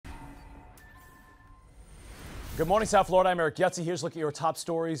Good morning, South Florida. I'm Eric Yetzi. Here's a look at your top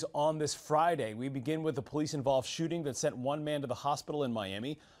stories on this Friday. We begin with the police-involved shooting that sent one man to the hospital in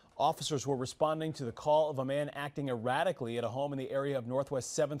Miami. Officers were responding to the call of a man acting erratically at a home in the area of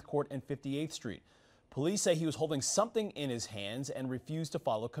Northwest 7th Court and 58th Street. Police say he was holding something in his hands and refused to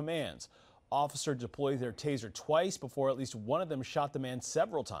follow commands. Officers deployed their taser twice before at least one of them shot the man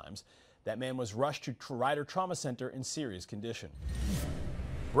several times. That man was rushed to Ryder Trauma Center in serious condition.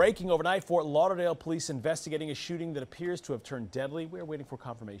 Breaking overnight, Fort Lauderdale police investigating a shooting that appears to have turned deadly. We are waiting for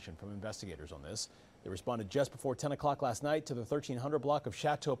confirmation from investigators on this. They responded just before 10 o'clock last night to the 1300 block of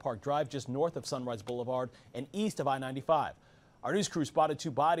Chateau Park Drive, just north of Sunrise Boulevard and east of I-95. Our news crew spotted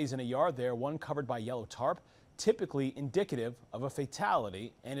two bodies in a yard there, one covered by yellow tarp, typically indicative of a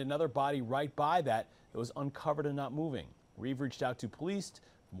fatality, and another body right by that was uncovered and not moving. We've reached out to police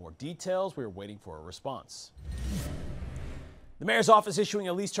for more details. We are waiting for a response. The mayor's office issuing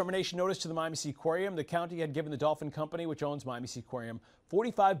a lease termination notice to the Miami Sea Aquarium. The county had given the Dolphin Company, which owns Miami Sea Aquarium,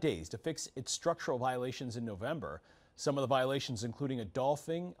 45 days to fix its structural violations in November. Some of the violations including a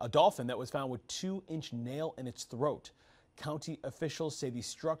dolphin that was found with 2-inch nail in its throat. County officials say these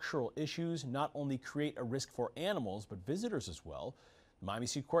structural issues not only create a risk for animals, but visitors as well. The Miami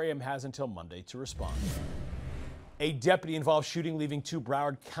Sea Aquarium has until Monday to respond. A deputy-involved shooting leaving two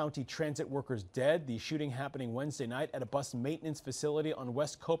Broward County transit workers dead. The shooting happening Wednesday night at a bus maintenance facility on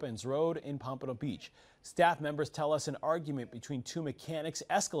West Copans Road in Pompano Beach. Staff members tell us an argument between two mechanics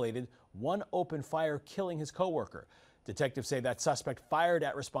escalated, one opened fire, killing his coworker. Detectives say that suspect fired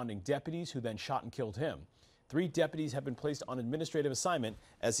at responding deputies, who then shot and killed him. 3 deputies have been placed on administrative assignment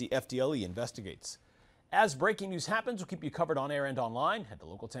as the FDLE investigates. As breaking news happens, we'll keep you covered on air and online. Head to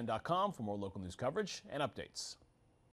local10.com for more local news coverage and updates.